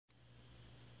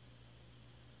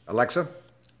Alexa,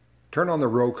 turn on the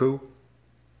Roku.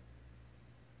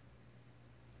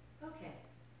 Okay.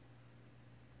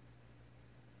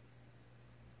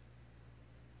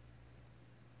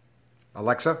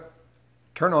 Alexa,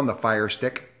 turn on the Fire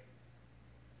Stick.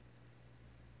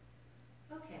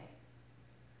 Okay.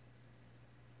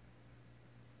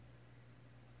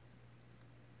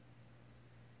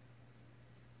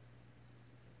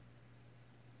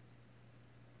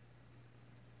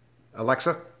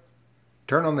 Alexa,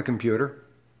 turn on the computer.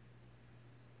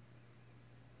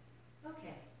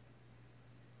 Okay.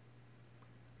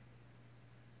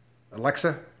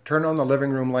 Alexa, turn on the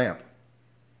living room lamp.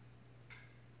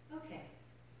 Okay.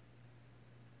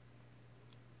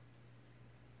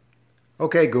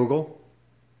 Okay, Google,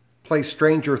 play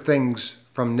Stranger Things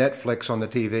from Netflix on the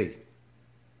TV.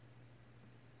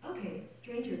 Okay,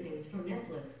 Stranger Things from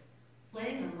Netflix.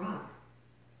 Playing on rock.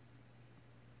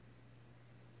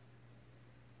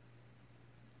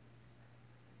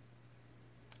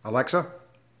 Alexa,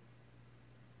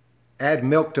 add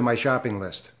milk to my shopping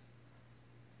list.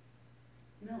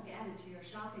 Milk added to your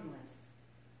shopping list.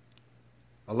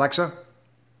 Alexa,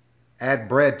 add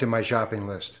bread to my shopping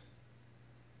list.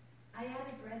 I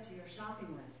added bread to your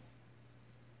shopping list.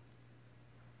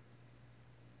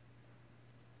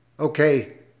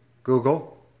 Okay,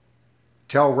 Google,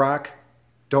 tell Rock,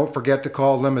 don't forget to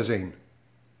call limousine.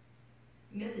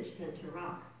 Message sent to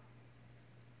rock.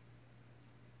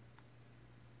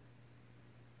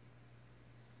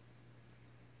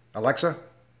 Alexa,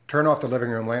 turn off the living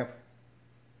room lamp.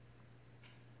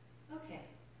 Okay.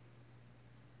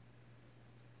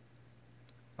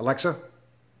 Alexa,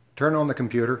 turn on the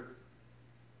computer.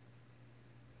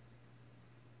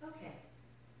 Okay.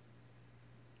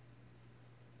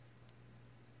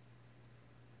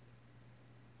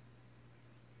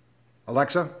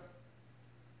 Alexa,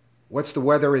 what's the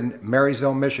weather in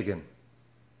Marysville, Michigan?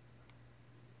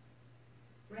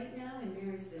 Right now in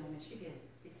Marysville, Michigan,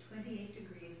 it's 28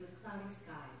 degrees with cloudy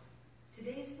skies.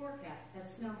 Today's forecast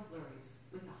has snow flurries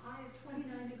with a high of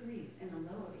 29 degrees and a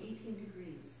low of 18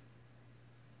 degrees.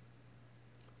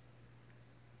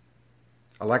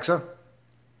 Alexa,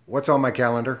 what's on my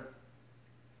calendar?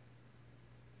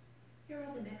 Here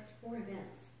are the next 4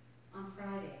 events. On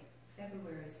Friday,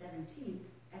 February 17th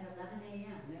at 11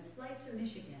 a.m. there's Flight to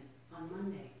Michigan. On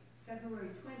Monday, February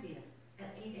 20th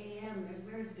at 8 a.m. there's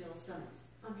Where's Bill Summit.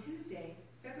 On Tuesday,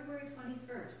 February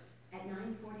 21st at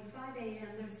 9:45 a.m.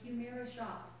 there's Humira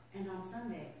Shopped. And on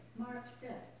Sunday, March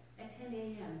 5th at 10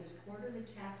 a.m. there's Quarterly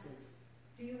Taxes.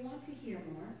 Do you want to hear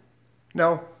more?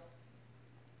 No.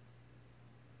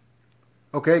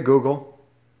 Okay, Google,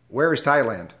 where is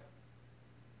Thailand?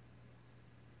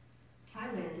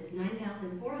 Thailand is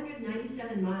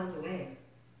 9,497 miles away.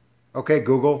 Okay,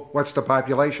 Google, what's the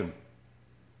population?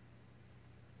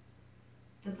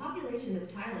 The population of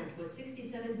Thailand was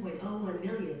 67.01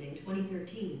 million in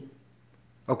 2013.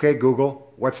 Okay,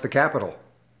 Google, what's the capital?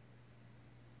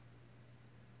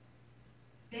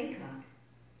 Bangkok.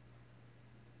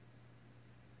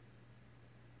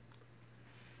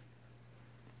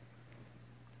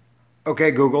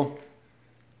 Okay, Google,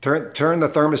 turn the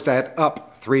thermostat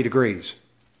up 3 degrees.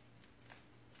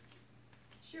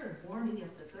 Sure, warming up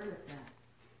the thermostat.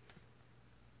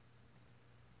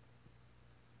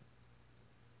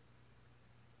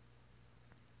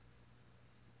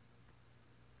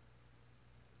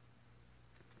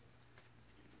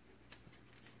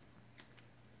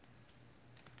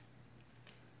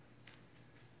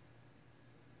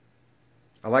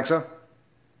 Alexa,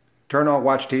 turn on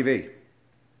Watch TV.